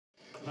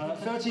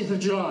13th of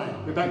July,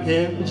 we're back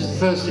here, which is a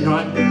Thursday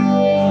night.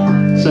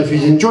 So if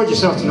you've enjoyed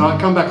yourself tonight,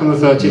 come back on the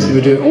 30th and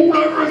we'll do it all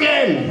over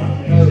again!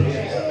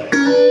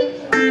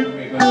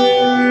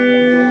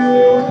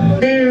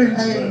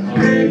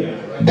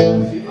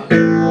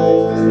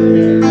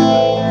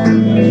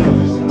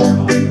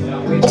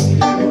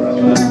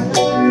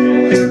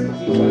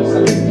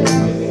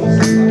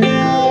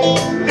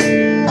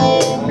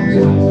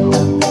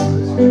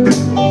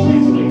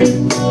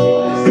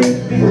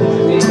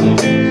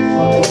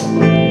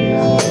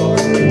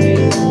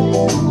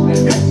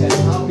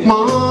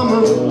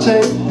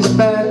 Take this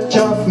badge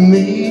off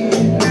me.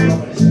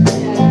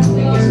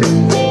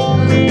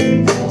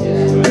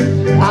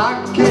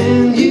 I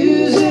can't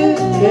use it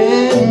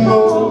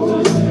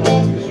anymore.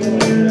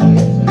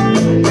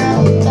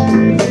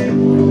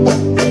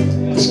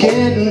 It's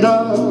getting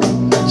dark,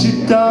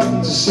 too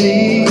dark to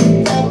see.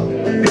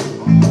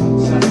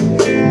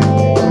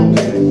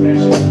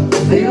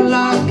 Feel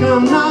like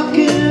I'm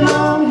knocking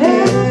on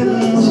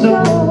heaven's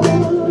door.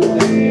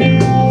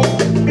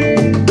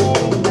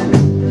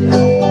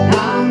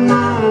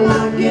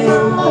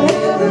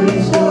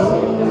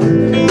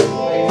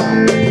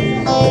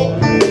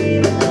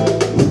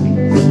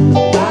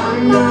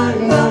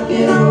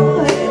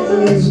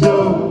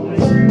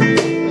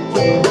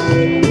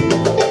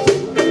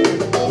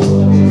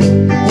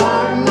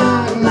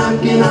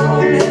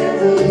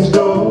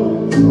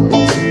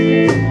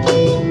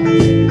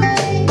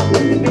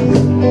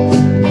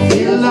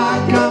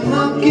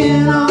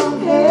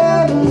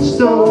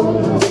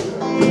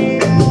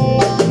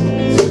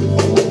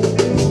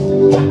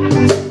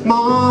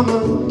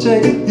 Mama,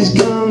 take these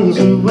guns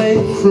away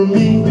from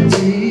me,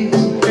 please.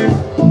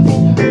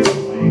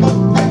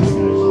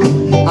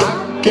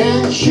 I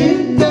can't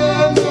shoot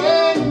them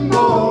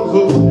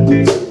anymore.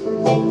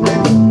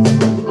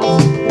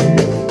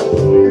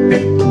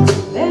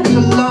 There's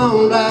a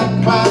long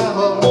black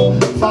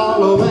cloud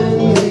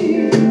following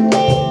me.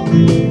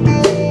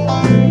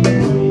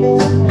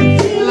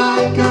 Feel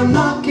like I'm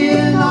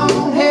knocking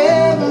on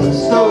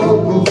heaven's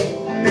door.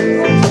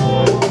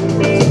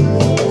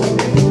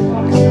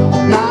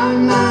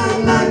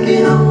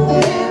 Knocking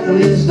on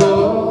heaven's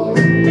door.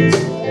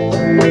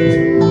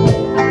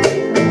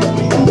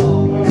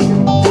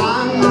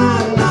 I'm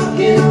not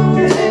knocking on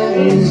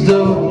heaven's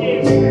door.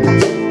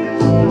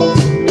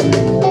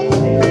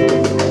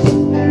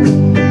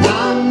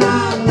 I'm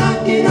not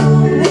knocking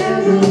on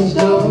heaven's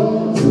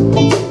door.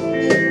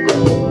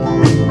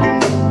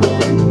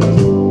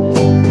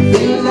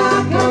 Feel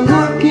like I'm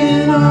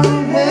knocking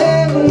on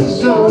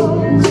heaven's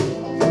door.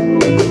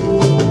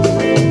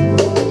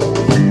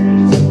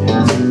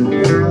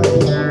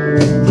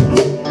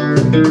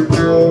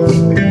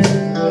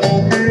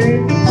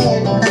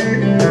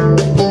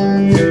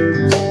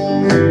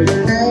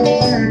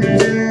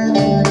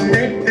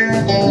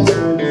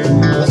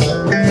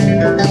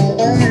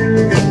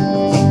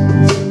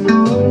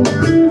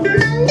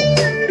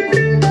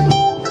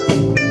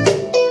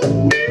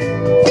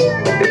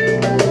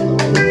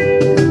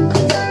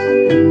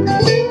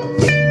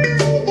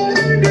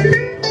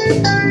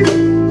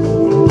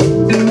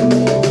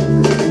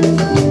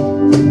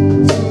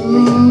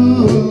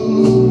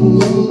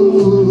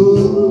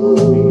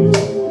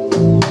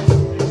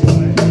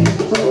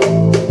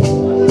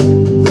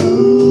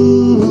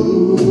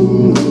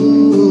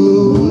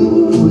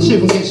 See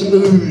if we can get some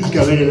oohs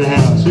going in the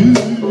house. Ooh.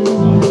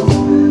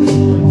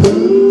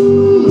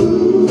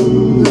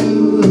 Ooh.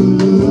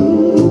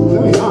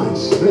 Very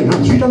nice, very nice.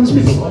 Have you done this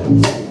before?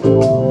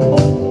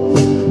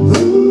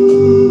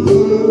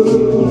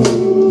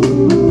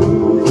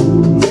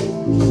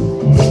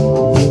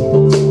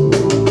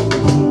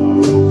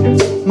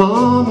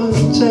 Mama,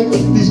 take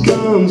these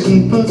guns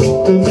and put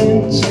them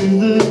into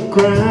the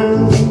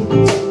ground.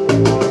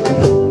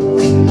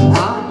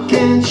 I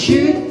can't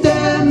shoot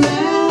them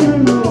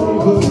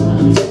anymore.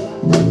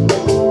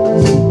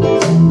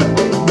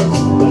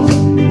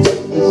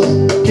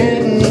 It's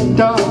getting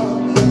dark,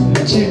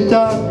 too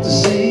dark to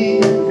see.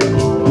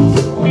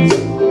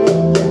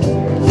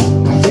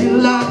 I feel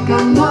like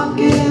I'm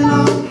knocking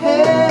on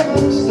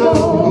heaven's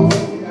door.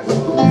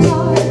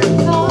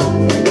 Knocking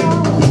on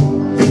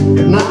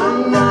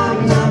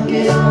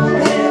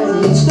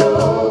heaven's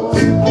door.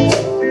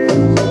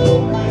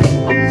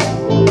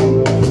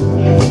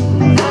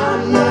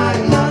 I'm not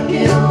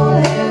knocking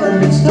on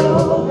heaven's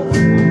door.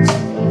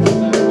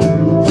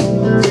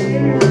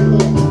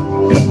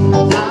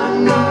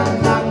 I'm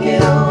not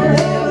knocking on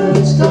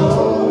heaven's door.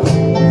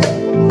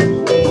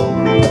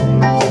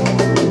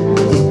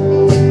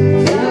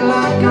 Feel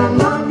like I'm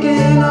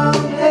knocking on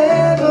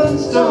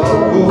heaven's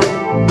door.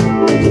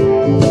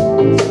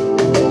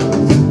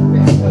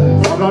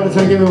 I'd like to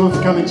thank everyone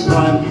for coming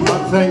tonight. I'd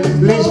like to thank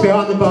Liz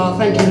behind the bar.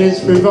 Thank you, Liz,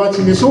 for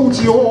inviting us all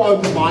to your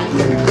open mic.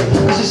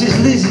 This is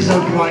Liz's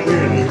open mic,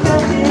 really.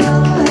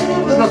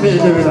 It's nothing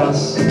to do with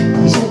us.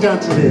 It's all down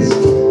to Liz.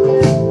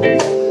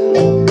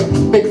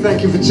 Big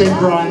thank you for Tim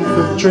Bryan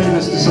for treating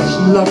us to such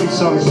lovely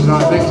songs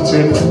tonight. Thank you,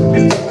 Tim.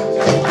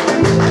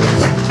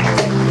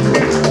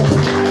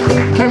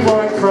 Ken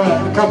Warwick for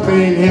a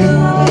accompanying him.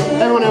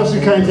 Everyone else who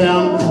came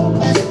down.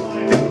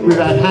 We've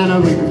had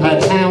Hannah, we've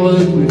had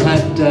Howard, we've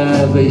had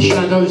the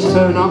Shadows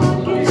turn up.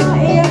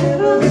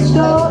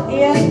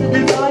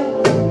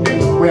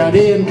 We had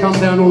Ian come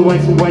down all the way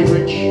from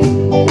Weybridge.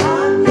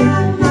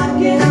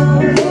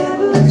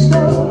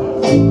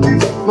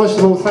 Most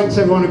of all, thanks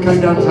everyone who came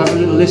down to have a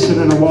little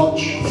listen and a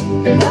watch.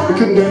 We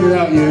couldn't do it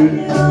without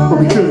you. Well,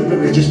 we could, but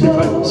we'd just be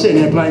sitting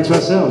here playing to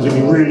ourselves. It'd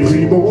be really,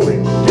 really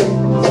boring.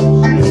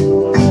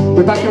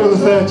 We're back here on the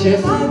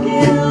 30th.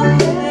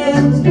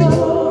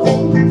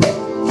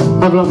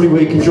 Have a lovely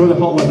week. Enjoy the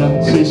hot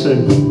weather. See you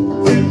soon.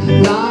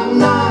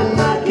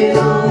 Knocking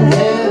on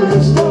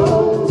heaven's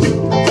door.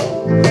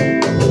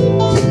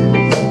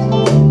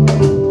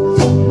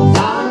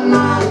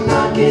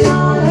 Knocking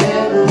on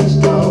heaven's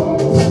door.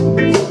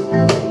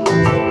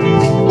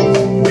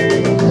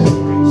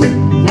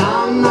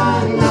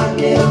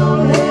 Knocking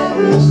on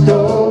heaven's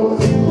door.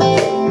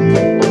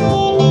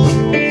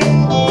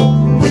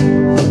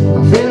 I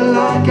feel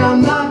like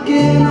I'm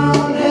knocking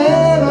on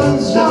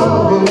heaven's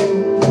door.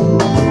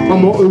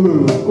 One more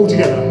ooh, all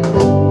together.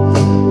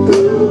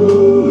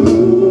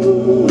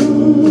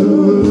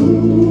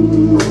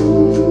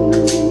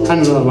 And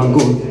another one, go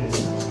on.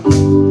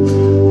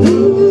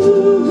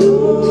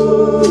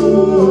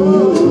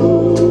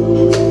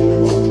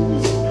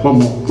 One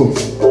more, go on.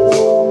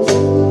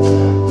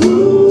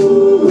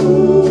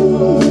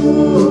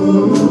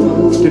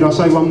 Did I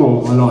say one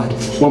more? I lied.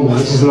 One more,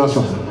 this is the last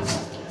one.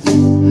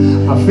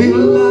 I feel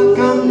like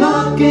I'm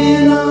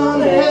knocking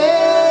on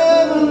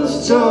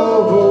heaven's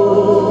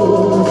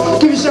door.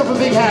 Give yourself a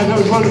big hand, that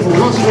was wonderful.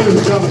 Lots of room,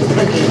 lovely.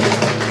 Thank you.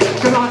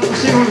 Good night, we'll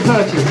see you on the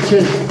 30th.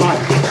 Cheers, bye.